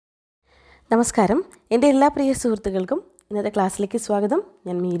നമസ്കാരം എൻ്റെ എല്ലാ പ്രിയ സുഹൃത്തുക്കൾക്കും ഇന്നത്തെ ക്ലാസ്സിലേക്ക് സ്വാഗതം.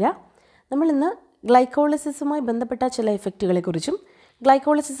 ഞാൻ മീര. നമ്മൾ ഇന്ന് ഗ്ലൈക്കോളിസിസുമായി ബന്ധപ്പെട്ട ചില ഇഫക്റ്റുകളെക്കുറിച്ചും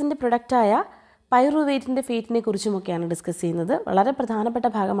ഗ്ലൈക്കോളിസിസിൻ്റെ പ്രൊഡക്റ്റായ പൈറുവേറ്റിൻ്റെ ഫേറ്റിനെ കുറിച്ചുമൊക്കെയാണ് ഡിസ്കസ് ചെയ്യുന്നത്. വളരെ പ്രധാനപ്പെട്ട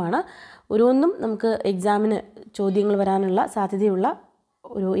ഭാഗമാണ്. ഓരോന്നും നമുക്ക് എക്സാമിന് ചോദ്യങ്ങൾ വരാനുള്ള സാധ്യതയുള്ള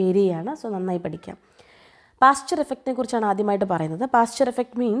ഒരു ഏരിയയാണ്. സോ നന്നായി പഠിക്കാം. പാസ്ചർ എഫക്റ്റിനെ കുറിച്ചാണ് ആദ്യമായിട്ട് പറയുന്നത്. Pasteur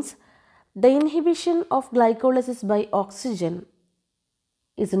effect means the inhibition of glycolysis by oxygen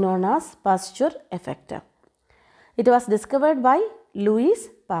is known as Pastuer effect. It was discovered by Louis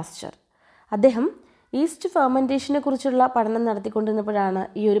Pasteur. അദ്ദേഹം ഈസ്റ്റ് ഫെർമെൻറ്റേഷനെ കുറിച്ചുള്ള പഠനം നടത്തിക്കൊണ്ടിരുന്നപ്പോഴാണ്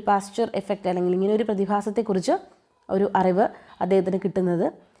ഈ ഒരു പാസ്ചർ എഫക്റ്റ് അല്ലെങ്കിൽ ഇങ്ങനെ ഒരു പ്രതിഭാസത്തെക്കുറിച്ച് ഒരു അറിവ് അദ്ദേഹത്തിന് കിട്ടുന്നത്.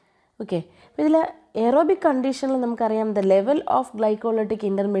 ഓക്കെ, അപ്പോൾ ഇതിൽ എയറോബിക് കണ്ടീഷനിൽ നമുക്കറിയാം the level of ഗ്ലൈക്കോളിറ്റിക്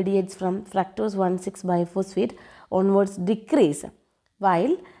intermediates from fructose 1,6 biphosphate onwards decrease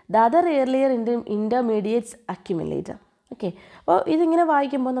while the other earlier intermediates accumulate. Okay, അപ്പോൾ ഇതിങ്ങനെ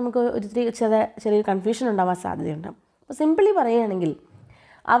വായിക്കുമ്പോൾ നമുക്ക് ചെറിയൊരു കൺഫ്യൂഷൻ ഉണ്ടാവാൻ സാധ്യതയുണ്ട്. അപ്പോൾ സിംപിളി പറയുകയാണെങ്കിൽ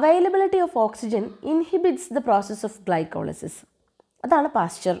availability of oxygen inhibits the process of glycolysis. അതാണ്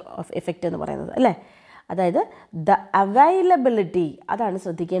പാസ്ചർ ഓഫ് എഫക്റ്റ് എന്ന് പറയുന്നത്, അല്ലേ? അതായത് ദ അവൈലബിലിറ്റി, അതാണ്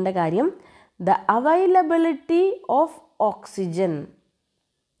ശ്രദ്ധിക്കേണ്ട കാര്യം. The availability of oxygen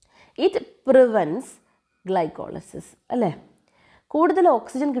it prevents glycolysis, അല്ലേ? കൂടുതൽ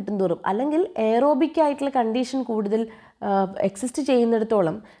ഓക്സിജൻ കിട്ടുന്തോറും അല്ലെങ്കിൽ എയറോബിക് ആയിട്ടുള്ള കണ്ടീഷൻ കൂടുതൽ എക്സിസ്റ്റ്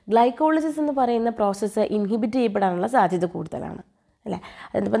ചെയ്യുന്നിടത്തോളം ഗ്ലൈക്കോളിസിസ് എന്ന് പറയുന്ന പ്രോസസ്സ് ഇൻഹിബിറ്റ് ചെയ്യപ്പെടാനുള്ള സാധ്യത കൂടുതലാണ്, അല്ലേ?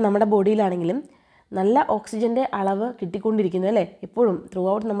 അതിപ്പോൾ നമ്മുടെ ബോഡിയിലാണെങ്കിലും നല്ല ഓക്സിജൻ്റെ അളവ് കിട്ടിക്കൊണ്ടിരിക്കുന്നു, അല്ലേ? എപ്പോഴും ത്രൂ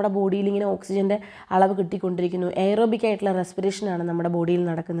ഔട്ട് നമ്മുടെ ബോഡിയിൽ ഇങ്ങനെ ഓക്സിജൻ്റെ അളവ് കിട്ടിക്കൊണ്ടിരിക്കുന്നു. എയറോബിക് ആയിട്ടുള്ള റെസ്പിറേഷനാണ് നമ്മുടെ ബോഡിയിൽ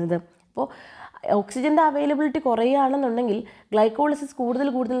നടക്കുന്നത്. അപ്പോൾ ഓക്സിജൻ്റെ അവൈലബിലിറ്റി കുറയുകയാണെന്നുണ്ടെങ്കിൽ ഗ്ലൈക്കോളിസിസ്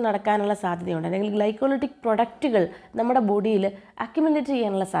കൂടുതൽ നടക്കാനുള്ള സാധ്യതയുണ്ട്, അല്ലെങ്കിൽ ഗ്ലൈക്കോളിറ്റിക് പ്രൊഡക്റ്റുകൾ നമ്മുടെ ബോഡിയിൽ അക്യുമുലേറ്റ്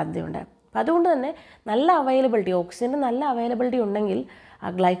ചെയ്യാനുള്ള സാധ്യതയുണ്ട്. അപ്പോൾ അതുകൊണ്ട് തന്നെ നല്ല അവൈലബിലിറ്റി, ഓക്സിജൻ്റെ നല്ല അവൈലബിലിറ്റി ഉണ്ടെങ്കിൽ ആ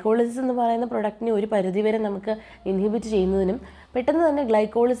ഗ്ലൈക്കോളിസിസ് എന്ന് പറയുന്ന പ്രൊഡക്റ്റിനെ ഒരു പരിധിവരെ നമുക്ക് ഇൻഹിബിറ്റ് ചെയ്യുന്നതിനും പെട്ടെന്ന് തന്നെ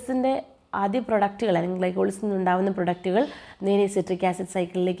ഗ്ലൈക്കോളിസിൻ്റെ ആദ്യ പ്രൊഡക്റ്റുകൾ അല്ലെങ്കിൽ ഗ്ലൈക്കോളിസിൽ നിന്നുണ്ടാകുന്ന പ്രൊഡക്റ്റുകൾ നേരെ സിട്രിക് ആസിഡ്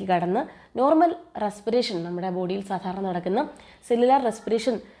സൈക്കിളിലേക്ക് കടന്ന് നോർമൽ റെസ്പിറേഷൻ, നമ്മുടെ ബോഡിയിൽ സാധാരണ നടക്കുന്ന സെല്ലുലാർ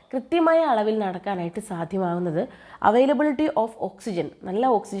റെസ്പിറേഷൻ കൃത്യമായ അളവിൽ നടക്കാനായിട്ട് സാധ്യമാകുന്നത് അവൈലബിലിറ്റി ഓഫ് ഓക്സിജൻ, നല്ല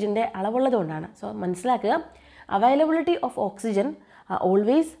ഓക്സിജൻ്റെ അളവുള്ളതുകൊണ്ടാണ്. സോ മനസ്സിലാക്കുക, availability of oxygen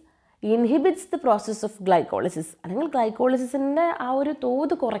always inhibits the process of glycolysis, അല്ലെങ്കിൽ ഗ്ലൈക്കോളിസിസിൻ്റെ ആ ഒരു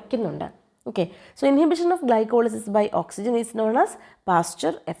തോത് കുറയ്ക്കുന്നുണ്ട്. Okay, so inhibition of glycolysis by oxygen is known as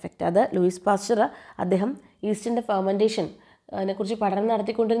Pasteur effect. അത് ലൂയിസ് പാസ്ചർ അദ്ദേഹം ഈസ്റ്റിൻ്റെ ഫെർമെൻറ്റേഷൻ അതിനെക്കുറിച്ച് പഠനം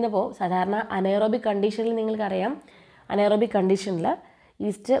നടത്തിക്കൊണ്ടിരുന്നപ്പോൾ സാധാരണ അനൈറോബിക് കണ്ടീഷനിൽ നിങ്ങൾക്കറിയാം, അനൈറോബിക് കണ്ടീഷനിൽ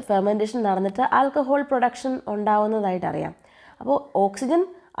ഈസ്റ്റ് ഫെർമെൻറ്റേഷൻ നടന്നിട്ട് ആൽക്കഹോൾ പ്രൊഡക്ഷൻ ഉണ്ടാവുന്നതായിട്ട് അറിയാം. അപ്പോൾ ഓക്സിജൻ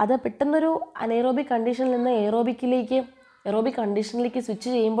അത് പെട്ടെന്നൊരു അനൈറോബിക് കണ്ടീഷനിൽ നിന്ന് എറോബിക് കണ്ടീഷനിലേക്ക് സ്വിച്ച്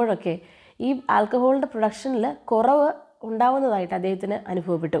ചെയ്യുമ്പോഴൊക്കെ ഈ ആൽക്കഹോളിൻ്റെ പ്രൊഡക്ഷനിൽ കുറവ് ഉണ്ടാവുന്നതായിട്ട് അദ്ദേഹത്തിന്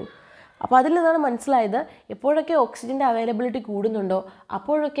അനുഭവപ്പെട്ടു. അപ്പോൾ അതിൽ നിന്നാണ് മനസ്സിലായത് എപ്പോഴൊക്കെ ഓക്സിജൻ്റെ അവൈലബിലിറ്റി കൂടുന്നുണ്ടോ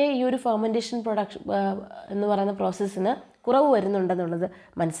അപ്പോഴൊക്കെ ഈ ഒരു ഫെർമെൻറ്റേഷൻ പ്രൊഡക്ഷൻ എന്ന് പറയുന്ന പ്രോസസ്സിന് കുറവ് വരുന്നുണ്ടെന്നുള്ളത്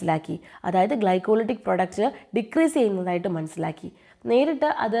മനസ്സിലാക്കി. അതായത് ഗ്ലൈക്കോളിറ്റിക് പ്രൊഡക്റ്റ് ഡിക്രീസ് ചെയ്യുന്നതായിട്ട് മനസ്സിലാക്കി. നേരിട്ട്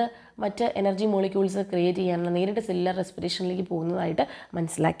അത് മറ്റ് എനർജി മോളിക്യൂൾസ് ക്രിയേറ്റ് ചെയ്യാനുള്ള നേരിട്ട് സെല്ലുലാർ റെസ്പിറേഷനിലേക്ക് പോകുന്നതായിട്ട്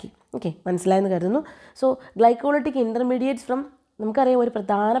മനസ്സിലാക്കി. ഓക്കെ, മനസ്സിലായെന്ന് കരുതുന്നു. സോ ഗ്ലൈക്കോളിറ്റിക് ഇൻ്റർമീഡിയറ്റ്സ് ഫ്രം നമുക്കറിയാം ഒരു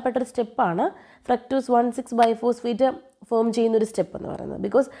പ്രധാനപ്പെട്ട ഒരു സ്റ്റെപ്പാണ് ഫ്രക്ടോസ് 1,6 ബൈഫോസ്ഫേറ്റ് ഫോം ചെയ്യുന്നൊരു സ്റ്റെപ്പ് എന്ന് പറയുന്നത്.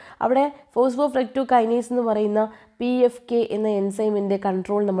 ബിക്കോസ് അവിടെ ഫോസ്ഫോ ഫ്രക്ടോ കൈനേസ് എന്ന് പറയുന്ന PFK എന്ന എൻസൈമിൻ്റെ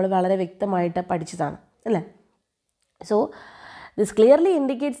കൺട്രോൾ നമ്മൾ വളരെ വ്യക്തമായിട്ട് പഠിച്ചതാണ്, അല്ലേ? So this clearly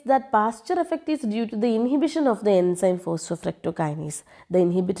indicates that Pasteur effect is due to the inhibition of the enzyme phosphofructokinase, the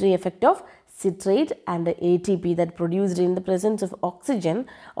inhibitory effect of citrate and ATP that produced in the presence of oxygen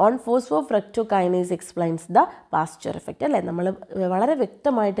on phosphofructokinase explains the Pasteur effect. അല്ലേ, നമ്മൾ വളരെ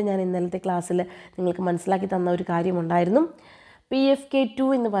വ്യക്തമായിട്ട് ഞാൻ ഇന്നലത്തെ ക്ലാസ്സിൽ നിങ്ങൾക്ക് മനസ്സിലാക്കി തന്ന ഒരു കാര്യമുണ്ടായിരുന്നു.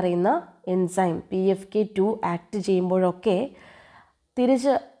 PFK2 എന്ന് പറയുന്ന എൻസൈം PFK2 ആക്ട് ചെയ്യുമ്പോഴൊക്കെ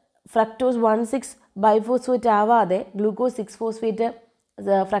തിരിച്ച് ഫ്രക്ടോസ് 1,6 ബൈഫോസ്ഫേറ്റ് ആവാതെ ഗ്ലൂക്കോസ് 6 ഫോസ്ഫേറ്റ്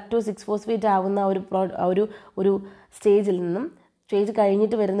ഫ്രക്ടോസ് 6 ഫോസ്ഫേറ്റ് ആവുന്ന ഒരു സ്റ്റേജിൽ നിന്നും സ്റ്റേജ്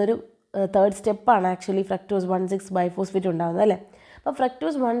കഴിഞ്ഞിട്ട് വരുന്നൊരു തേർഡ് സ്റ്റെപ്പാണ് ആക്ച്വലി ഫ്രക്ടോസ് 1,6 ബൈഫോസ്ഫേറ്റ് ഉണ്ടാകുന്നത്, അല്ലേ? അപ്പോൾ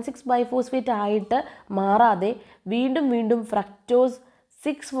ഫ്രക്ടോസ് 1,6 ബൈഫോസ്ഫേറ്റ് ആയിട്ട് മാറാതെ വീണ്ടും ഫ്രക്ടോസ്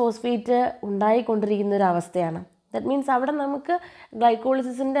 6 ഫോസ്ഫേറ്റ് ഉണ്ടായിക്കൊണ്ടിരിക്കുന്ന ഒരു അവസ്ഥയാണ്. ദാറ്റ് മീൻസ് അവിടെ നമുക്ക്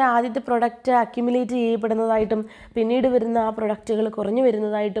ഗ്ലൈക്കോളിസിസിൻ്റെ ആദ്യത്തെ പ്രൊഡക്റ്റ് അക്യുമുലേറ്റ് ചെയ്യപ്പെടുന്നതായിട്ടും പിന്നീട് വരുന്ന ആ പ്രൊഡക്റ്റുകൾ കുറഞ്ഞു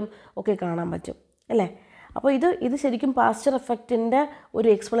വരുന്നതായിട്ടും ഒക്കെ കാണാൻ പറ്റും, അല്ലേ? അപ്പോൾ ഇത് ശരിക്കും പാസ്ചർ എഫക്റ്റിൻ്റെ ഒരു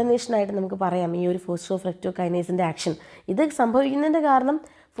എക്സ്പ്ലനേഷനായിട്ട് നമുക്ക് പറയാം. ഈ ഒരു ഫോസ്ഫോ ഫ്രക്ടോ കൈനേസിൻ്റെ ആക്ഷൻ ഇത് സംഭവിക്കുന്നതിൻ്റെ കാരണം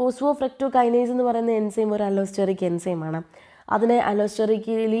ഫോസ്ഫോ ഫ്രക്ടോ കൈനേസ് എന്ന് പറയുന്ന എൻസൈം ഒരു അലോസ്റ്ററിക് എൻസൈമാണ്. അതിനെ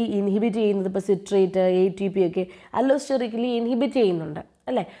അലോസ്റ്ററിക്കലി ഇൻഹിബിറ്റ് ചെയ്യുന്നത് ഇപ്പോൾ സിട്രേറ്റ് ATP ഒക്കെ അലോസ്റ്ററിക്കലി ഇൻഹിബിറ്റ് ചെയ്യുന്നുണ്ട്,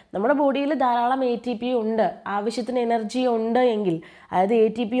 അല്ലേ? നമ്മുടെ ബോഡിയിൽ ധാരാളം ATP ഉണ്ട്, ആവശ്യത്തിന് എനർജി ഉണ്ട് എങ്കിൽ, അതായത്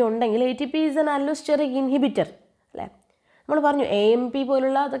ATP ഉണ്ടെങ്കിൽ ATP ഈസ് എൻ അല്ലോസ്റ്റെറിക് ഇൻഹിബിറ്റർ അല്ലേ? നമ്മൾ പറഞ്ഞു AMP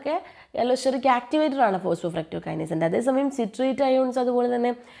പോലുള്ള അതൊക്കെ അല്ലോസ്റ്റെറിക് ആക്ടിവേറ്റർ ആണ് ഫോസ്ഫോഫ്രക്ടോകൈനേസിൻ്റെ. അതേസമയം സിട്രേറ്റ് അയോൺസ് അതുപോലെ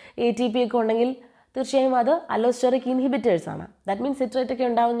തന്നെ ATP ഒക്കെ ഉണ്ടെങ്കിൽ തീർച്ചയായും അത് അല്ലോസ്റ്റെറിക് ഇൻഹിബിറ്റേഴ്സ് ആണ്. ദാറ്റ് മീൻസ് സിട്രേറ്റ് ഒക്കെ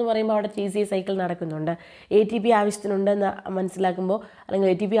ഉണ്ടാവുമെന്ന് പറയുമ്പോൾ അവിടെ TCA സൈക്കിൾ നടക്കുന്നുണ്ട്. ATP ആവശ്യത്തിനുണ്ടെന്ന് മനസ്സിലാക്കുമ്പോൾ, അല്ലെങ്കിൽ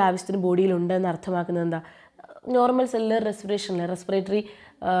ATP ആവശ്യത്തിന് ബോഡിയിലുണ്ടെന്ന് അർത്ഥമാക്കുന്നത് എന്താ? നോർമൽ സെല്ലുലർ റെസ്പിറേറ്ററി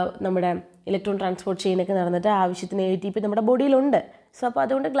നമ്മുടെ ഇലക്ട്രോൺ ട്രാൻസ്പോർട്ട് ചെയിനൊക്കെ നടന്നിട്ട് ആവശ്യത്തിന് ATP നമ്മുടെ ബോഡിയിലുണ്ട്. സോ അപ്പോൾ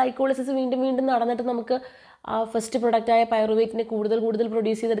അതുകൊണ്ട് ഗ്ലൈക്കോളിസിസ് വീണ്ടും വീണ്ടും നടന്നിട്ട് നമുക്ക് ആ ഫസ്റ്റ് പ്രൊഡക്റ്റായ പൈറുവേറ്റിനെ കൂടുതൽ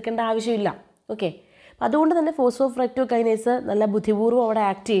പ്രൊഡ്യൂസ് ചെയ്തെടുക്കേണ്ട ആവശ്യമില്ല. ഓക്കെ, അപ്പോൾ അതുകൊണ്ട് തന്നെ ഫോസ്ഫോഫ്രക്ടോകൈനേസ് നല്ല ബുദ്ധിപൂർവ്വം അവിടെ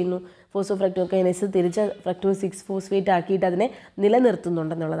ആക്ട് ചെയ്യുന്നു. ഫോസ്ഫോഫ്രക്ടോകൈനേസ് തിരിച്ച് ഫ്രക്ടോസ് 6 ഫോസ്ഫേറ്റ് ആക്കിയിട്ട് അതിനെ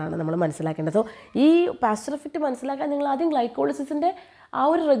നിലനിർത്തുന്നുണ്ടെന്നുള്ളതാണ് നമ്മൾ മനസ്സിലാക്കേണ്ടത്. സോ ഈ പാസ്റ്റർ എഫക്റ്റ് മനസ്സിലാക്കാൻ നിങ്ങൾ ആദ്യം ഗ്ലൈക്കോളിസിസിൻ്റെ ആ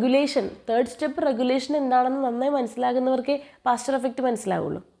ഒരു റെഗുലേഷൻ, തേർഡ് സ്റ്റെപ്പ് റെഗുലേഷൻ എന്താണെന്ന് നന്നായി മനസ്സിലാകുന്നവർക്കേ പാസ്റ്റർ എഫക്റ്റ്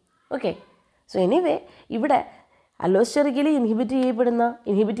മനസ്സിലാവുള്ളൂ. ഓക്കെ, സോ എനിവേ ഇവിടെ അല്ലോസ്റ്റെറിക്കലി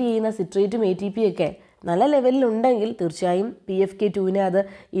ഇൻഹിബിറ്റ് ചെയ്യുന്ന സിട്രേറ്റും ATP ഒക്കെ നല്ല ലെവലിലുണ്ടെങ്കിൽ തീർച്ചയായും PFK2 അത്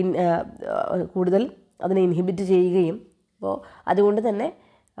കൂടുതൽ അതിനെ ഇൻഹിബിറ്റ് ചെയ്യുകയും, അപ്പോൾ അതുകൊണ്ട് തന്നെ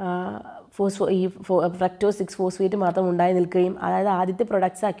ഫ്രക്ടോസ് 6 ഫോസ്ഫേറ്റ് മാത്രം ഉണ്ടായി നിൽക്കുകയും, അതായത് ആദ്യത്തെ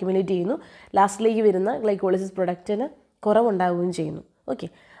പ്രൊഡക്ട്സ് അക്യുമുലേറ്റ് ചെയ്യുന്നു, ലാസ്റ്റിലേക്ക് വരുന്ന ഗ്ലൈക്കോളിസിസ് പ്രൊഡക്റ്റിന് കുറവുണ്ടാവുകയും ചെയ്യുന്നു. ഓക്കെ,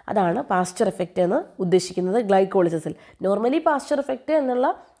 അതാണ് പാസ്റ്റർ എഫക്റ്റ് എന്ന് ഉദ്ദേശിക്കുന്നത് ഗ്ലൈക്കോളിസിസിൽ. നോർമലി പാസ്റ്റർ എഫക്റ്റ് എന്നുള്ള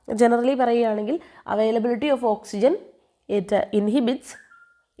ജനറലി പറയുകയാണെങ്കിൽ availability of oxygen it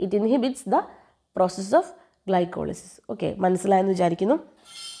inhibits the process of glycolysis. Okay, മനസ്സിലായെന്ന് വിചാരിക്കുന്നു.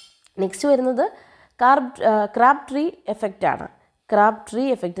 നെക്സ്റ്റ് വരുന്നത് ക്രാബ്ട്രീ എഫക്റ്റാണ്. ക്രാബ്ട്രീ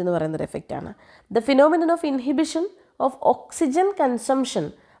എഫക്റ്റ് എന്ന് പറയുന്നൊരു എഫക്റ്റാണ്. The phenomenon of inhibition of oxygen consumption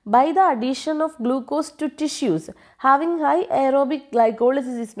by the addition of glucose to tissues having high aerobic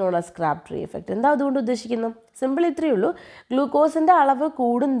glycolysis is known as Crabtree effect. എന്താ അതുകൊണ്ട് ഉദ്ദേശിക്കുന്നത്? Simple ഇത്രയേ ഉള്ളൂ. ഗ്ലൂക്കോസിൻ്റെ അളവ്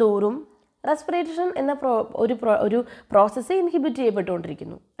കൂടുന്തോറും റെസ്പിറേഷൻ എന്ന ഒരു പ്രോസസ്സ് ഇൻഹിബിറ്റ്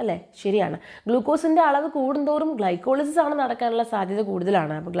ചെയ്യപ്പെട്ടുകൊണ്ടിരിക്കുന്നു അല്ലേ? ശരിയാണ്. ഗ്ലൂക്കോസിൻ്റെ അളവ് കൂടുന്തോറും ഗ്ലൈക്കോളിസിസ് ആണ് നടക്കാനുള്ള സാധ്യത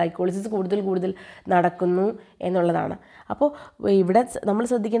കൂടുതലാണ്. അപ്പോൾ ഗ്ലൈക്കോളിസിസ് കൂടുതൽ നടക്കുന്നു എന്നുള്ളതാണ്. അപ്പോൾ ഇവിടെ നമ്മൾ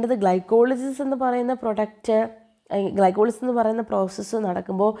ശ്രദ്ധിക്കേണ്ടത് ഗ്ലൈക്കോളിസിസ് എന്ന് പറയുന്ന ഗ്ലൈക്കോളിസിസ് എന്ന് പറയുന്ന പ്രോസസ്സ്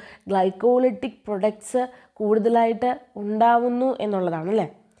നടക്കുമ്പോൾ ഗ്ലൈക്കോളിറ്റിക് പ്രൊഡക്ട്സ് കൂടുതലായിട്ട് ഉണ്ടാവുന്നു എന്നുള്ളതാണ് അല്ലേ?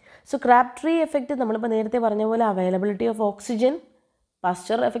 സോ ക്രാബ്ട്രീ എഫക്റ്റ് നമ്മളിപ്പോൾ നേരത്തെ പറഞ്ഞ പോലെ availability of oxygen,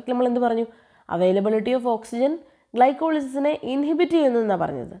 pastor effect നമ്മൾ എന്ത് പറഞ്ഞു? അവൈലബിലിറ്റി ഓഫ് ഓക്സിജൻ ഗ്ലൈക്കോളിസിസിനെ ഇൻഹിബിറ്റ് ചെയ്യുന്നു എന്നാണ്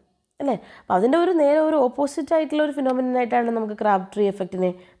പറഞ്ഞത് അല്ലേ? അപ്പോൾ അതിൻ്റെ നേരെ ഓപ്പോസിറ്റ് ആയിട്ടുള്ള ഒരു ഫിനോമിനനായിട്ടാണ് നമുക്ക് ക്രാബ്ട്രീ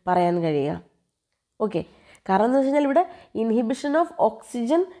എഫക്റ്റിനെ പറയാൻ കഴിയുക. ഓക്കെ, കാരണം എന്ന് വെച്ച് കഴിഞ്ഞാൽ ഇവിടെ inhibition of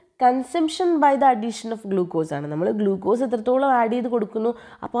oxygen consumption by the addition of glucose ആണ്. നമ്മൾ ഗ്ലൂക്കോസ് എത്രത്തോളം ആഡ് ചെയ്ത് കൊടുക്കുന്നു,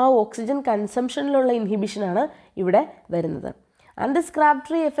 അപ്പോൾ ആ ഓക്സിജൻ കൺസംഷനിലുള്ള ഇൻഹിബിഷനാണ് ഇവിടെ വരുന്നത്. And this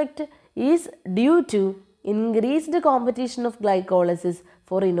Crabtree effect is due to increased competition of glycolysis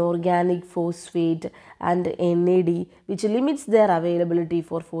for inorganic phosphate and NAD which limits their availability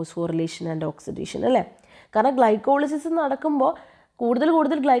for phosphorylation and oxidation അല്ലേ? കാരണം ഗ്ലൈക്കോളിസിസ് നടക്കുമ്പോൾ കൂടുതൽ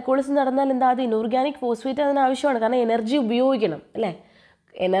ഗ്ലൈക്കോളിസിസ് നടന്നാൽ എന്താ? അത് ഇനോർഗാനിക് ഫോസ്ഫേറ്റ് അതിന് ആവശ്യമാണ്. കാരണം എനർജി ഉപയോഗിക്കണം അല്ലേ?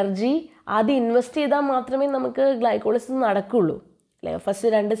 എനർജി ആദ്യം ഇൻവെസ്റ്റ് ചെയ്താൽ മാത്രമേ നമുക്ക് ഗ്ലൈക്കോളിസിസ് നടക്കുകയുള്ളൂ അല്ലേ?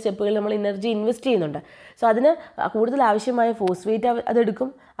 ഫസ്റ്റ് 2 സ്റ്റെപ്പുകളിൽ നമ്മൾ എനർജി ഇൻവെസ്റ്റ് ചെയ്യുന്നുണ്ട്. സോ അതിന് കൂടുതൽ ആവശ്യമായ ഫോസ്ഫേറ്റ്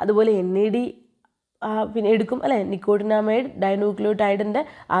അതെടുക്കും, അതുപോലെ NAD പിന്നെ എടുക്കും അല്ലേ? നിക്കോട്ടിനാമൈഡ് ഡൈന്യൂക്ലിയോടൈഡിൻ്റെ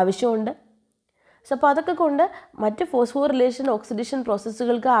ആവശ്യമുണ്ട്. സോ അപ്പോൾ അതൊക്കെ കൊണ്ട് മറ്റ് ഫോസ്ഫോറിലേഷൻ ഓക്സിഡേഷൻ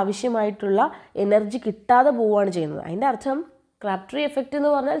പ്രോസസ്സുകൾക്ക് ആവശ്യമായിട്ടുള്ള എനർജി കിട്ടാതെ പോവുകയാണ് ചെയ്യുന്നത്. അതിൻ്റെ അർത്ഥം ക്രാബ്ട്രീ എഫക്റ്റ്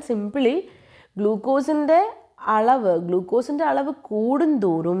എന്ന് പറഞ്ഞാൽ സിംപിളി ഗ്ലൂക്കോസിൻ്റെ അളവ്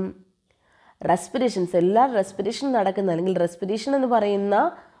കൂടുന്തോറും സെല്ലുലാർ റെസ്പിറേഷൻ നടക്കുന്ന, അല്ലെങ്കിൽ റെസ്പിറേഷൻ എന്ന് പറയുന്ന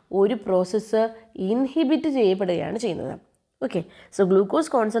ഒരു പ്രോസസ്സ് ഇൻഹിബിറ്റ് ചെയ്യപ്പെടുകയാണ് ചെയ്യുന്നത്. ഓക്കെ, സോ ഗ്ലൂക്കോസ്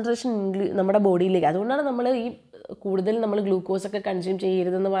കോൺസെൻട്രേഷൻ നമ്മുടെ ബോഡിയിലേക്ക്, അതുകൊണ്ടാണ് നമ്മൾ ഗ്ലൂക്കോസൊക്കെ കൺസ്യൂം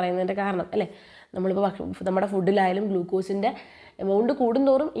ചെയ്യരുതെന്ന് പറയുന്നതിൻ്റെ കാരണം അല്ലേ? നമ്മളിപ്പോൾ നമ്മുടെ ഫുഡിലായാലും ഗ്ലൂക്കോസിൻ്റെ എമൗണ്ട്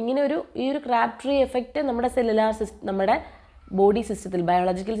കൂടുന്തോറും ഈ ഒരു ക്രാബ്ട്രീ എഫക്റ്റ് നമ്മുടെ ബോഡി സിസ്റ്റത്തിൽ,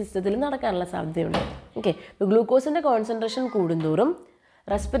 ബയോളജിക്കൽ സിസ്റ്റത്തിൽ നടക്കാനുള്ള സാധ്യതയുണ്ട്. ഓക്കെ, ഗ്ലൂക്കോസിൻ്റെ കോൺസെൻട്രേഷൻ കൂടുന്തോറും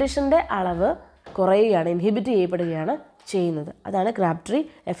റെസ്പിറേഷൻ്റെ അളവ് കുറയുകയാണ്, ഇൻഹിബിറ്റ് ചെയ്യപ്പെടുകയാണ് ചെയ്യുന്നത്. അതാണ് ക്രാബ്ട്രീ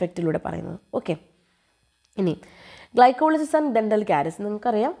എഫക്റ്റിലൂടെ പറയുന്നത്. ഓക്കെ, ഇനി ഗ്ലൈക്കോളിസിസ് ആൻഡ് ഡെൻ്റൽ കാരീസ്.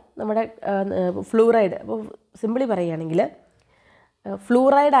 നമുക്കറിയാം നമ്മുടെ ഫ്ലൂറൈഡ്, അപ്പോൾ സിമ്പിളി പറയുകയാണെങ്കിൽ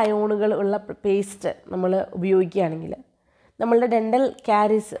ഫ്ലൂറൈഡ് അയോണുകൾ ഉള്ള പേസ്റ്റ് നമ്മൾ ഉപയോഗിക്കുകയാണെങ്കിൽ നമ്മളുടെ ഡെൻ്റൽ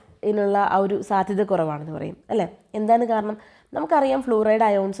കാരീസിനുള്ള ആ ഒരു സാധ്യത കുറവാണെന്ന് പറയും അല്ലേ? എന്താണ് കാരണം? നമുക്കറിയാം ഫ്ലൂറൈഡ്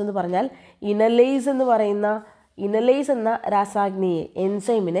അയോൺസ് എന്ന് പറഞ്ഞാൽ ഇനലേസ് എന്ന രാസാഗ്നിയെ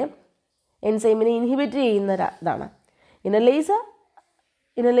എൻസൈമിനെ ഇൻഹിബിറ്റ് ചെയ്യുന്ന ഇതാണ്.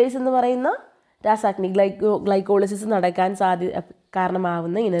 ഇനലേസ് എന്ന് പറയുന്ന രാസാഗ്നി ഗ്ലൈക്കോളിസിസ് നടക്കാൻ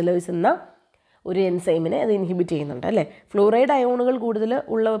കാരണമാവുന്ന ഇനലേസ് എന്ന ഒരു എൻസൈമിനെ അത് ഇൻഹിബിറ്റ് ചെയ്യുന്നുണ്ട് അല്ലേ. ഫ്ലൂറൈഡ് അയോണുകൾ കൂടുതൽ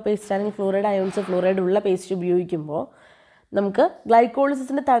ഉള്ള പേസ്റ്റ് അല്ലെങ്കിൽ ഫ്ലൂറൈഡ് അയോൺസ് ഫ്ലൂറൈഡ് ഉള്ള പേസ്റ്റ് ഉപയോഗിക്കുമ്പോൾ നമുക്ക്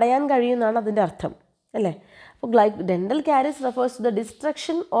ഗ്ലൈക്കോളിസിസിനെ തടയാൻ കഴിയുമെന്നാണ് അതിൻ്റെ അർത്ഥം അല്ലേ. അപ്പോൾ dental കാരീസ് refers to the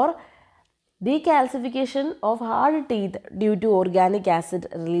destruction or decalcification of hard teeth due to organic acid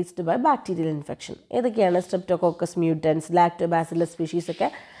released by bacterial infection. ഏതൊക്കെയാണ്? സ്ട്രെപ്റ്റോകോക്കസ് മ്യൂട്ടൻസ്, ലാക്ടോബാസിലസ് സ്പീഷീസ് ഒക്കെ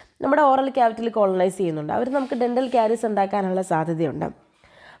നമ്മുടെ ഓറൽ ക്യാവിറ്റിയിൽ കോളനൈസ് ചെയ്യുന്നുണ്ട്. അവർ നമുക്ക് ഡെൻ്റൽ കാരീസ് ഉണ്ടാക്കാനുള്ള സാധ്യതയുണ്ട്.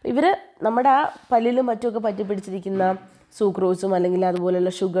 ഇവർ നമ്മുടെ ആ പല്ലിലും മറ്റുമൊക്കെ പറ്റിപ്പിടിച്ചിരിക്കുന്ന സൂക്രോസും അല്ലെങ്കിൽ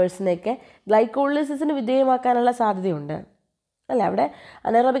അതുപോലെയുള്ള ഷുഗേഴ്സിനെയൊക്കെ ഗ്ലൈക്കോളിസിസിന് വിധേയമാക്കാനുള്ള സാധ്യതയുണ്ട് അല്ലേ. അവിടെ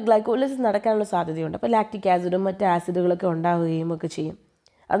അനറോബിക് ഗ്ലൈക്കോളിസിസ് നടക്കാനുള്ള സാധ്യതയുണ്ട്. അപ്പോൾ ലാക്റ്റിക് ആസിഡും മറ്റ് ആസിഡുകളൊക്കെ ഉണ്ടാവുകയും ഒക്കെ ചെയ്യും.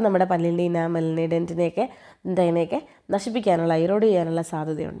 അത് നമ്മുടെ പല്ലിൻ്റെ ഇനാമലിനെ ഡെൻറ്റിനെയൊക്കെ നശിപ്പിക്കാനുള്ള ഇറോഡ് ചെയ്യാനുള്ള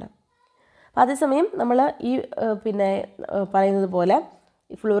സാധ്യതയുണ്ട്. അപ്പോൾ അതേസമയം നമ്മൾ ഈ പറയുന്നത് പോലെ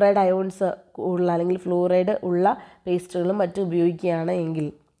ഫ്ലൂറൈഡ് അയോൺസ് ഉള്ള അല്ലെങ്കിൽ ഫ്ലൂറൈഡ് ഉള്ള പേസ്റ്റുകളും മറ്റും ഉപയോഗിക്കുകയാണ് എങ്കിൽ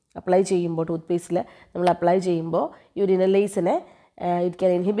അപ്ലൈ ചെയ്യുമ്പോൾ ടൂത്ത് പേസ്റ്റിൽ നമ്മൾ അപ്ലൈ ചെയ്യുമ്പോൾ ഈ ഒരു ഇനലൈസിനെ it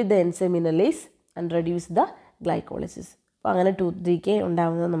can inhibit the enzyme ഇനലൈസ് and reduce the glycolysis. അപ്പോൾ അങ്ങനെ ടൂത്ത് ഡീക്കേ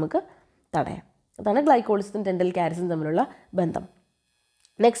ഉണ്ടാകുന്നത് നമുക്ക് തടയാം. അതാണ് ഗ്ലൈക്കോളിസിസും ഡെൻ്റൽ കാരീസും തമ്മിലുള്ള ബന്ധം.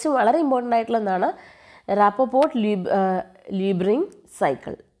 നെക്സ്റ്റ് വളരെ ഇമ്പോർട്ടൻ്റ് ആയിട്ടുള്ള ഒന്നാണ് റാപ്പപ്പോർട്ട് ലീബ്രിങ്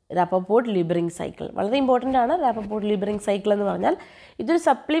സൈക്കിൾ. റാപ്പപ്പോർട്ട് ലീബ്രിങ് സൈക്കിൾ വളരെ ഇമ്പോർട്ടൻ്റ് ആണ്. റാപ്പപ്പോർട്ട് ലീബ്രിങ് സൈക്കിൾ എന്ന് പറഞ്ഞാൽ ഇതൊരു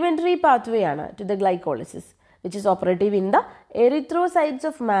സപ്ലിമെൻ്ററി പാത്വേ ആണ് to the glycolysis which is operative in the erythrocytes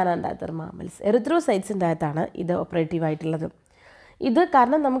of man and other mammals. എറിത്രോസൈറ്റ്സിൻ്റെ അകത്താണ് ഇത് ഓപ്പറേറ്റീവ് ആയിട്ടുള്ളത്. ഇത്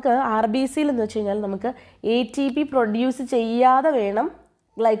കാരണം നമുക്ക് RBCയിൽ എന്ന് വെച്ച് കഴിഞ്ഞാൽ നമുക്ക് ATP പ്രൊഡ്യൂസ് ചെയ്യാതെ വേണം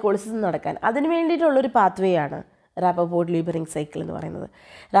ഗ്ലൈക്കോളിസിസ് നടക്കാൻ. അതിന് വേണ്ടിയിട്ടുള്ളൊരു പാത്വേ ആണ് റാപ്പപ്പോർട്ട് ലീബറിംഗ് സൈക്കിൾ എന്ന് പറയുന്നത്.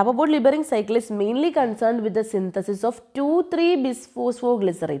 റാപ്പപ്പോർട്ട് ലീബറിംഗ് cycle is mainly concerned with the synthesis of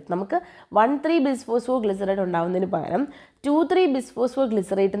 2,3-ബിസ്ഫോസ്ഫോഗ്ലിസറേറ്റ്. നമുക്ക് 1,3-ബിസ്ഫോസ്ഫോഗ്ലിസറേറ്റ് ഉണ്ടാകുന്നതിന് പകരം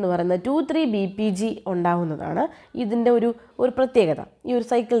 2,3-ബിസ്ഫോസ്ഫോഗ്ലിസറേറ്റ് എന്ന് പറയുന്ന 2,3-BPG ഉണ്ടാകുന്നതാണ് ഇതിൻ്റെ ഒരു പ്രത്യേകത, ഈ ഒരു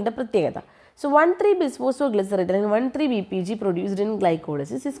സൈക്കിളിൻ്റെ പ്രത്യേകത. So 1,3-bisphosphoglycerate അല്ലെങ്കിൽ 1,3-BPG produced in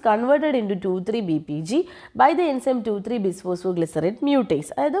glycolysis is converted into 2,3-BPG by the enzyme 2,3-bisphosphoglycerate mutase.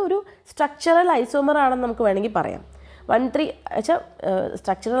 അതായത് ഒരു സ്ട്രക്ചറൽ ഐസോമർ ആണെന്ന് നമുക്ക് വേണമെങ്കിൽ പറയാം. 1,3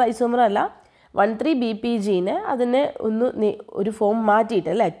 സ്ട്രക്ചറൽ ഐസോമർ അല്ല, 1,3-BPGനെ അതിനെ ഒരു ഫോം മാറ്റിയിട്ട്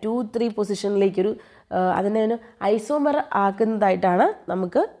അല്ലേ 2,3 പൊസിഷനിലേക്കൊരു അതിനെ ഒരു ഐസോമർ ആക്കുന്നതായിട്ടാണ്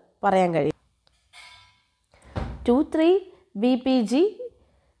നമുക്ക് പറയാൻ കഴിയും. 2,3-BPG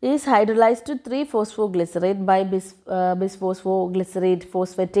is hydrolyzed to 3-phosphoglycerate by bisphosphoglycerate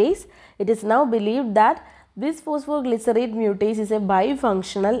phosphatase. It is now believed that bisphosphoglycerate mutase is a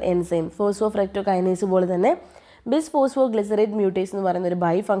bifunctional enzyme. Phosphofructokinase പോലെ തന്നെ bisphosphoglycerate mutase എന്ന് പറയുന്ന ഒരു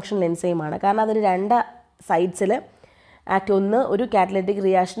ബൈഫങ്ഷണൽ എൻസൈമാണ്. കാരണം അതിന് രണ്ട് സൈഡ്സിൽ ഒന്ന് ഒരു കാറ്റലറ്റിക്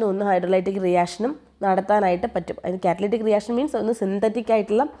റിയാക്ഷനും ഒന്ന് ഹൈഡ്രോലൈറ്റിക് റിയാക്ഷനും നടത്താനായിട്ട് പറ്റും. അതിന് കാറ്റലറ്റിക് റിയാക്ഷൻ മീൻസ് ഒന്ന് സിന്തറ്റിക്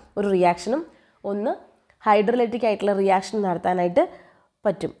ആയിട്ടുള്ള ഒരു റിയാക്ഷനും ഒന്ന് ഹൈഡ്രോലൈറ്റിക് ആയിട്ടുള്ള റിയാക്ഷനും നടത്താനായിട്ട്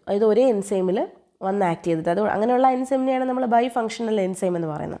പറ്റും. അതായത് ഒരേ എൻസൈമിൽ വന്ന് ആക്ട് ചെയ്തിട്ട് അത് അങ്ങനെയുള്ള എൻസൈമിനെയാണ് നമ്മൾ ബൈഫങ്ഷണൽ എൻസൈം എന്ന്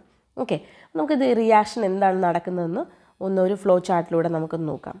പറയുന്നത്. ഓക്കെ, നമുക്കിത് റിയാക്ഷൻ എന്താണ് നടക്കുന്നതെന്ന് ഒരു ഫ്ലോ ചാർട്ടിലൂടെ നമുക്കൊന്ന്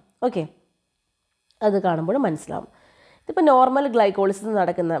നോക്കാം. ഓക്കെ, അത് കാണുമ്പോൾ മനസ്സിലാവും. ഇതിപ്പോൾ നോർമൽ ഗ്ലൈക്കോളിസിസ്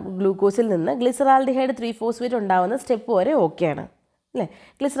നടക്കുന്ന ഗ്ലൂക്കോസിൽ നിന്ന് ഗ്ലിസറാൾഡിഹൈഡ് 3-ഫോസ്ഫേറ്റ് ഉണ്ടാകുന്ന സ്റ്റെപ്പ് വരെ ഓക്കെയാണ് അല്ലേ.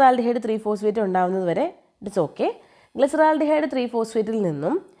 ഗ്ലിസറാൾഡിഹൈഡ് 3-ഫോസ്ഫേറ്റ് ഉണ്ടാകുന്നത് വരെ ഇറ്റ്സ് ഓക്കെ. ഗ്ലിസറാൾഡിഹൈഡ് 3-ഫോസ്ഫേറ്റിൽ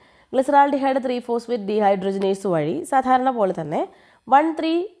നിന്നും ഗ്ലിസറാൾഡിഹൈഡ് 3-ഫോസ്ഫേറ്റ് ഡീഹൈഡ്രോജനേസ് വഴി സാധാരണ പോലെ തന്നെ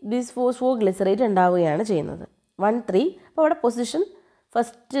 1,3-ബിസ്ഫോസ്ഫോഗ്ലിസറേറ്റ് ഉണ്ടാവുകയാണ് ചെയ്യുന്നത്. 1,3 അപ്പോൾ അവിടെ പൊസിഷൻ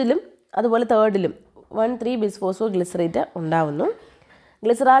ഫസ്റ്റിലും അതുപോലെ തേർഡിലും 1,3-ബിസ്ഫോസ്ഫോഗ്ലിസറേറ്റ് ഉണ്ടാവുന്നു.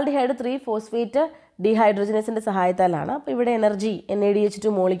 ഗ്ലിസറാൾഡിഹൈഡ് 3-ഫോസ്ഫേറ്റ് ഡീഹൈഡ്രോജനേസിൻ്റെ സഹായത്താലാണ്. അപ്പോൾ ഇവിടെ എനർജി NADH2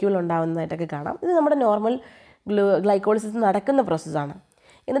 മോളിക്യൂൾ ഉണ്ടാവുന്നതായിട്ടൊക്കെ കാണാം. ഇത് നമ്മുടെ നോർമൽ ഗ്ലൈക്കോളിസിസ് നടക്കുന്ന പ്രോസസ്സാണ്.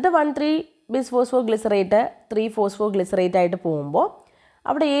 എന്നിട്ട് 1,3-ബിസ്ഫോസ്ഫോഗ്ലിസറേറ്റ് 3-ഫോസ്ഫോഗ്ലിസറേറ്റ് ആയിട്ട് പോകുമ്പോൾ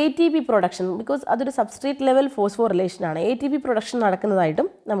അവിടെ ATP പ്രൊഡക്ഷൻ, ബിക്കോസ് അതൊരു സബ്സ്ട്രേറ്റ് ലെവൽ ഫോസ്ഫോറിലേഷനാണ്, ATP പ്രൊഡക്ഷൻ നടക്കുന്നതായിട്ടും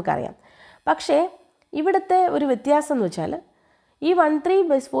നമുക്കറിയാം. പക്ഷേ ഇവിടുത്തെ ഒരു വ്യത്യാസം എന്ന് വെച്ചാൽ ഈ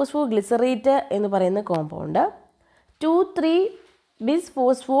 1,3-ബിസ്ഫോസ്ഫോഗ്ലിസറേറ്റ് എന്ന് പറയുന്ന കോമ്പൗണ്ട്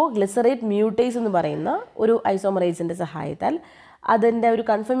 2,3-ബിസ്ഫോസ്ഫോഗ്ലിസറേറ്റ് മ്യൂട്ടേസ് എന്ന് പറയുന്ന ഒരു ഐസോമറേസിൻ്റെ സഹായത്താൽ അതിൻ്റെ ഒരു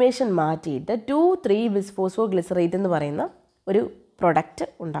കൺഫർമേഷൻ മാറ്റിയിട്ട് 2,3-ബിസ്ഫോസ്ഫോഗ്ലിസറേറ്റ് എന്ന് പറയുന്ന ഒരു പ്രൊഡക്റ്റ്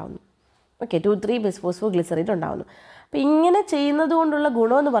ഉണ്ടാകുന്നു. ഓക്കെ, 2,3-ബിസ്ഫോസ്ഫോഗ്ലിസറേറ്റ് ഉണ്ടാകുന്നു. അപ്പോൾ ഇങ്ങനെ ചെയ്യുന്നത് കൊണ്ടുള്ള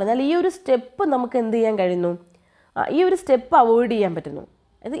ഗുണമെന്ന് പറഞ്ഞാൽ ഈ ഒരു സ്റ്റെപ്പ് നമുക്ക് എന്ത് ചെയ്യാൻ കഴിയുന്നു, ഈ ഒരു സ്റ്റെപ്പ് അവോയ്ഡ് ചെയ്യാൻ പറ്റുന്നു.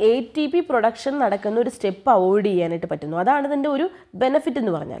 അത് ATP പ്രൊഡക്ഷൻ നടക്കുന്ന ഒരു സ്റ്റെപ്പ് അവോയ്ഡ് ചെയ്യാനായിട്ട് പറ്റുന്നു. അതാണ് ഇതിൻ്റെ ഒരു ബെനിഫിറ്റ്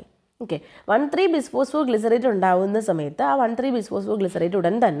എന്ന് പറഞ്ഞാൽ. ഓക്കെ, 1,3-ബിസ്ഫോസ്ഫോഗ്ലിസറേറ്റ് ഉണ്ടാകുന്ന സമയത്ത് ആ 1,3-ബിസ്ഫോസ്ഫോഗ്ലിസറേറ്റ്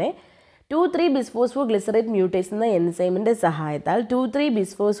ഉടൻ തന്നെ 2,3-ബിസ്ഫോസ്ഫോഗ്ലിസറേറ്റ് മ്യൂട്ടേസ് എന്ന എൻസൈമിൻ്റെ സഹായത്താൽ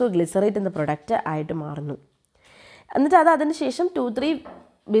 2,3-ബിസ്ഫോസ്ഫോഗ്ലിസറേറ്റ് എന്ന പ്രൊഡക്റ്റ് ആയിട്ട് മാറുന്നു. എന്നിട്ട് അതിന് ശേഷം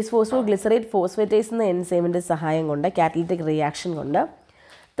 2,3-ബിസ്ഫോസ്ഫോഗ്ലിസറേറ്റ് ഫോസ്ഫേറ്റേസ് എന്ന എൻസൈമിൻ്റെ സഹായം കൊണ്ട് കാറ്റലിറ്റിക് റിയാക്ഷൻ കൊണ്ട്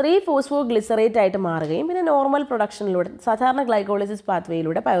 3-ഫോസ്ഫോഗ്ലിസറേറ്റ് ആയിട്ട് മാറുകയും പിന്നെ നോർമൽ പ്രൊഡക്ഷനിലൂടെ സാധാരണ ഗ്ലൈക്കോളിസിസ്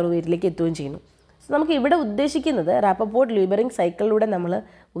പാത്വേയിലൂടെ പൈറുവേറ്റിലേക്ക് എത്തുകയും ചെയ്യുന്നു. സോ നമുക്ക് ഇവിടെ ഉദ്ദേശിക്കുന്നത് റാപ്പപ്പോർട്ട് ലൂബറിംഗ് സൈക്കിളിലൂടെ നമ്മൾ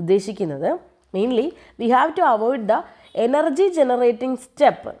ഉദ്ദേശിക്കുന്നത് mainly we have to avoid the energy generating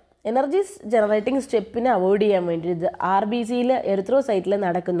സ്റ്റെപ്പിനെ avoid ചെയ്യാൻ വേണ്ടി ഇത് RBCയിൽ എറിത്രോസൈറ്റിൽ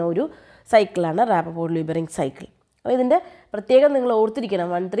നടക്കുന്ന ഒരു സൈക്കിളാണ് റാപ്പപ്പോർട്ട് ലൂബറിംഗ് സൈക്കിൾ. അപ്പോൾ ഇതിൻ്റെ പ്രത്യേകം നിങ്ങൾ ഓർത്തിരിക്കണം,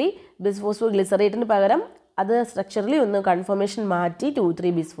 1,3-ബിസ്ഫോസ്ഫോഗ്ലിസറേറ്റിന് പകരം അത് സ്ട്രക്ചറലി ഒന്ന് കൺഫർമേഷൻ മാറ്റി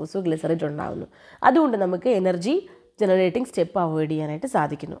 2,3-ബിസ്ഫോസ്ഫോഗ്ലിസറേറ്റ് ഉണ്ടാകുന്നു. അതുകൊണ്ട് നമുക്ക് എനർജി ജനറേറ്റിംഗ് സ്റ്റെപ്പ് അവോയ്ഡ് ചെയ്യാനായിട്ട്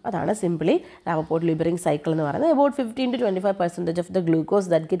സാധിക്കുന്നു. അതാണ് സിംപ്ലി റാപ്പപ്പോർട്ട് ലൂബറിംഗ് സൈക്കിൾ എന്ന് പറയുന്നത്. About 15-25% of the glucose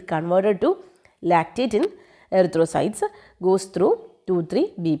that get converted to lactate in erythrocytes goes through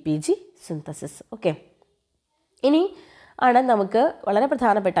 2,3-BPG synthesis. Okay, ഇനി ആണ് നമുക്ക് വളരെ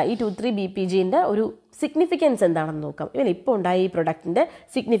പ്രധാനപ്പെട്ട ഈ 2,3-BPGൻ്റെ ഒരു സിഗ്നിഫിക്കൻസ് എന്താണെന്ന് നോക്കാം. ഇപ്പോൾ ഉണ്ടായ ഈ പ്രൊഡക്റ്റിൻ്റെ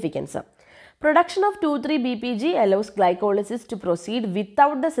significance. Production of 2,3-BPG allows glycolysis to proceed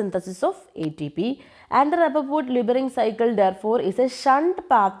without the synthesis of ATP, and the Rappaport Lubering cycle therefore is a shunt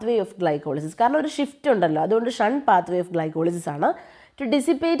pathway of glycolysis. കാരണം ഒരു ഷിഫ്റ്റ് ഉണ്ടല്ലോ, അതുകൊണ്ട് ഷണ്ട് പാത്വേ ഓഫ് ഗ്ലൈക്കോളിസിസ് ആണ് to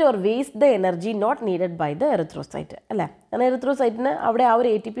dissipate or waste the energy not needed by the erythrocyte അല്ലേ. കാരണം എറിത്രോസൈറ്റിന് അവിടെ ആ ഒരു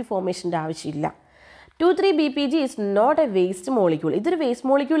ATP ഫോർമേഷൻ്റെ ആവശ്യമില്ല. 2,3-BPG is not a waste molecule. ഇതൊരു വേസ്റ്റ്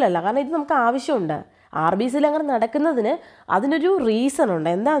മോളിക്യൂൾ അല്ല, കാരണം ഇത് നമുക്ക് ആവശ്യമുണ്ട്. RBCയിൽ അങ്ങനെ നടക്കുന്നതിന് അതിനൊരു റീസൺ ഉണ്ട്.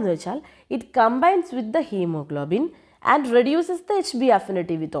 എന്താണെന്ന് വെച്ചാൽ it combines with the haemoglobin and reduces the HB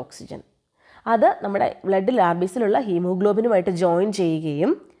affinity with oxygen. അത് നമ്മുടെ ബ്ലഡിൽ RBCയിലുള്ള ഹീമോഗ്ലോബിനുമായിട്ട് ജോയിൻ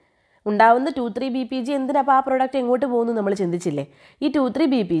ചെയ്യുകയും ഉണ്ടാവുന്ന 2,3-BPG എന്തിനാ അപ്പോൾ ആ പ്രോഡക്റ്റ് എങ്ങോട്ട് പോകുന്നു നമ്മൾ ചിന്തിച്ചില്ലേ. ഈ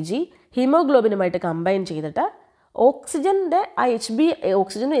 2,3-BPG ഹീമോഗ്ലോബിനുമായിട്ട് കമ്പൈൻ ചെയ്തിട്ട് ഓക്സിജൻ്റെ ആ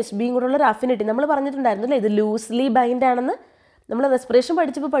ഓക്സിജനും HBയും കൂടെ ഉള്ളൊരു അഫിനിറ്റി നമ്മൾ പറഞ്ഞിട്ടുണ്ടായിരുന്നല്ലേ, ഇത് ലൂസ്ലി ബൈൻഡ് ആണെന്ന് നമ്മൾ റെസ്പിറേഷൻ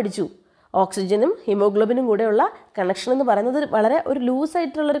പഠിച്ചു. ഓക്സിജനും ഹീമോഗ്ലോബിനും കൂടെയുള്ള കണക്ഷൻ എന്ന് പറയുന്നത് വളരെ ഒരു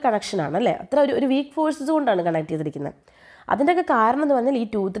ലൂസായിട്ടുള്ളൊരു കണക്ഷനാണ് അല്ലേ. അത്ര ഒരു വീക്ക് ഫോഴ്സസ് കൊണ്ടാണ് കണക്ട് ചെയ്തിരിക്കുന്നത്. അതിൻ്റെയൊക്കെ കാരണം എന്ന് പറഞ്ഞാൽ ഈ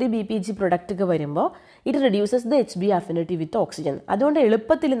 2,3-BPG പ്രൊഡക്റ്റൊക്കെ വരുമ്പോൾ it reduces the HB affinity with oxygen. അതുകൊണ്ട്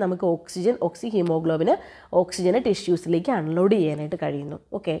എളുപ്പത്തിൽ നമുക്ക് ഹീമോഗ്ലോബിന് ഓക്സിജനെ ടിഷ്യൂസിലേക്ക് അൺലോഡ് ചെയ്യാനായിട്ട് കഴിയുന്നു.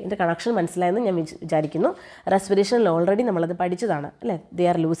 ഓക്കെ, ഇതിൻ്റെ കണക്ഷൻ മനസ്സിലായെന്ന് ഞാൻ വിചാരിക്കുന്നു. റെസ്പിറേഷനിൽ ഓൾറെഡി നമ്മളത് പഠിച്ചതാണ് അല്ലേ, ദേ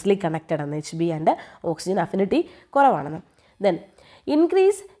ആർ ലൂസ്ലി കണക്റ്റഡ് ആണ്, HB ആൻഡ് ഓക്സിജൻ അഫിനിറ്റി കുറവാണെന്ന്. Then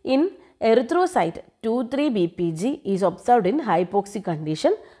increase in erythrocyte 2,3-BPG is observed in hypoxic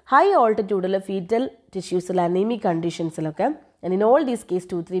condition, high altitude fetal tissues, anemic conditions, and in all these cases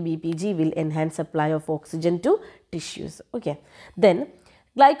 2,3-BPG will enhance supply of oxygen to tissues. Okay, then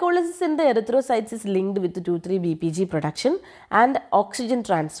glycolysis in the erythrocytes is linked with 2,3-BPG production and oxygen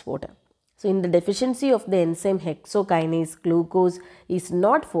transport. So in the deficiency of the enzyme hexokinase, glucose is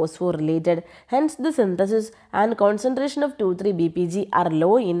not phosphorylated, hence the synthesis and concentration of 2,3-BPG are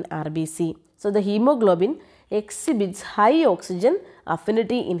low in RBC. So the hemoglobin exhibits high oxygen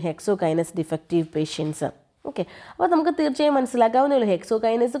affinity in hexokinase defective patients. Okay, അപ്പോൾ നമുക്ക് തീർച്ചയായും മനസ്സിലാക്കാവുന്നല്ലോ,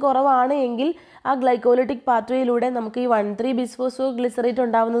 hexokinase കുറവാണ് എങ്കിൽ ആ ഗ്ലൈക്കോലിറ്റിക് പാത്വേയിലൂടെ നമുക്ക് ഈ 1,3-ബിസ്ഫോസ്ഫോഗ്ലിസറേറ്റ്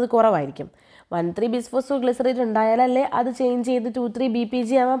ഉണ്ടാവുന്നത് കുറവായിരിക്കും. 1,3-ബിസ്ഫോസ്ഫോഗ്ലിസറേറ്റ് ഉണ്ടായാലല്ലേ അത് ചേഞ്ച് ചെയ്ത്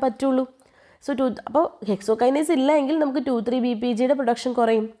 2,3-BPG ആവാൻ പറ്റുള്ളൂ. അപ്പോൾ ഹെക്സോകൈനേസ് ഇല്ല എങ്കിൽ നമുക്ക് 2,3-BPGയുടെ പ്രൊഡക്ഷൻ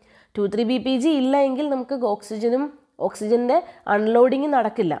കുറയും. 2,3-BPG ഇല്ല എങ്കിൽ നമുക്ക് ഓക്സിജൻ്റെ അൺലോഡിങ്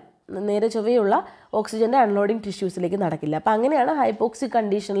നടക്കില്ല, നേരെ ചൊവ്വയുള്ള ഓക്സിജൻ്റെ അൺലോഡിങ് ടിഷ്യൂസിലേക്ക് നടക്കില്ല. അപ്പോൾ അങ്ങനെയാണ് ഹൈപ്പോക്സിക്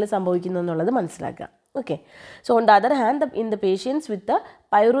കണ്ടീഷനിൽ സംഭവിക്കുന്നതെന്നുള്ളത് മനസ്സിലാക്കുക. Okay, so on the other hand in the patients with the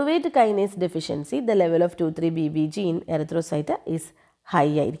pyruvate kinase deficiency the level of 2,3-BPG in erythrocyte is high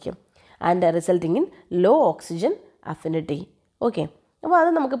ആയിരിക്കും and resulting in law oxygen affinity. Okay, അപ്പോൾ അത്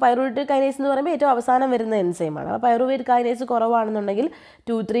നമുക്ക് pyruvate kinase എന്ന് പറയുമ്പോൾ ഏറ്റവും അവസാനം വരുന്ന എൻസൈമാണ്. അപ്പോൾ pyruvate kinase കുറവാണെന്നുണ്ടെങ്കിൽ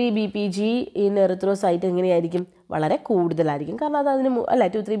 2,3-BPG in erythrocyte എങ്ങനെയായിരിക്കും, വളരെ കൂടുതലായിരിക്കും. കാരണം അത് അതിന്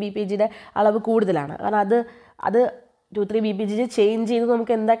 2,3-BPGയുടെ അളവ് കൂടുതലാണ്. കാരണം അത് 2,3-BPG ചേഞ്ച് ചെയ്ത്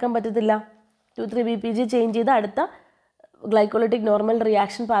നമുക്ക് എന്താക്കാൻ പറ്റത്തില്ല, 2,3-BPG ചേഞ്ച് ചെയ്ത് അടുത്ത ഗ്ലൈക്കോളിറ്റിക് നോർമൽ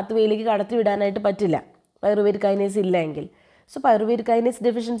റിയാക്ഷൻ പാത്വേയിലേക്ക് കടത്തി വിടാനായിട്ട് പറ്റില്ല പൈറുവേറ്റ് കൈനേസ് ഇല്ല എങ്കിൽ. സോ പൈറുവേറ്റ് കൈനേസ്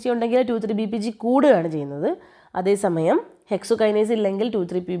ഡെഫിഷ്യൻസി ഉണ്ടെങ്കിൽ 2,3-BPG കൂടുകയാണ് ചെയ്യുന്നത്. അതേസമയം ഹെക്സോകൈനേസ് ഇല്ലെങ്കിൽ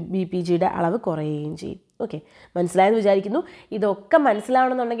 2,3-BPGയുടെ അളവ് കുറയുകയും ചെയ്യും. ഓക്കെ, മനസ്സിലായെന്ന് വിചാരിക്കുന്നു. ഇതൊക്കെ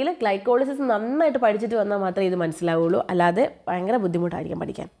മനസ്സിലാവണമെന്നുണ്ടെങ്കിൽ ഗ്ലൈക്കോളിസിസ് നന്നായിട്ട് പഠിച്ചിട്ട് വന്നാൽ മാത്രമേ ഇത് മനസ്സിലാവുള്ളൂ, അല്ലാതെ ഭയങ്കര ബുദ്ധിമുട്ടായിരിക്കും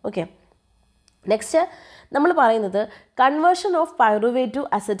പഠിക്കാൻ. ഓക്കെ, നെക്സ്റ്റ് നമ്മൾ പറയുന്നത് conversion of pyruvate to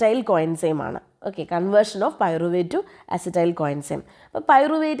acetyl coenzyme ആണ്. Okay, conversion of pyruvate to acetyl coenzyme. അപ്പോൾ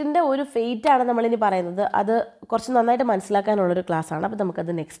പൈറുവേറ്റിൻ്റെ ഒരു ഫേറ്റാണ് നമ്മളിനി പറയുന്നത്. അത് കുറച്ച് നന്നായിട്ട് മനസ്സിലാക്കാനുള്ളൊരു ക്ലാസ്സാണ്. അപ്പോൾ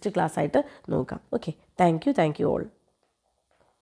നമുക്കത് നെക്സ്റ്റ് ക്ലാസ് ആയിട്ട് നോക്കാം. Okay, thank you all.